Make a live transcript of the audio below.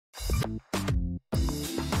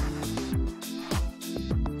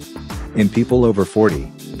In people over 40,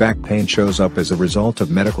 back pain shows up as a result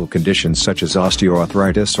of medical conditions such as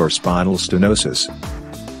osteoarthritis or spinal stenosis.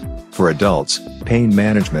 For adults, pain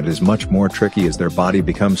management is much more tricky as their body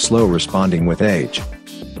becomes slow responding with age.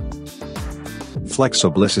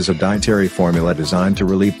 FlexoBliss is a dietary formula designed to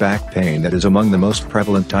relieve back pain that is among the most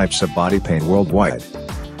prevalent types of body pain worldwide.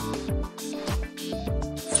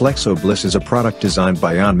 FlexoBliss is a product designed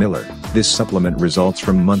by Jan Miller. This supplement results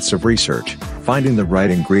from months of research, finding the right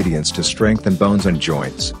ingredients to strengthen bones and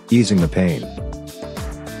joints, easing the pain.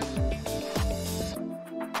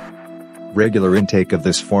 Regular intake of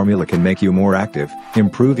this formula can make you more active,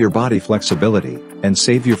 improve your body flexibility, and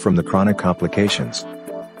save you from the chronic complications.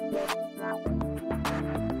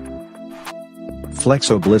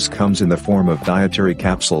 FlexoBliss comes in the form of dietary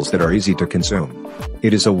capsules that are easy to consume.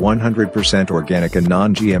 It is a 100% organic and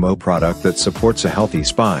non-GMO product that supports a healthy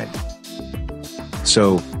spine.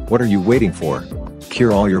 So, what are you waiting for?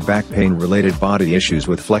 Cure all your back pain-related body issues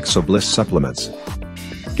with FlexoBliss supplements.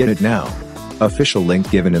 Get it now. Official link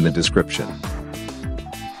given in the description.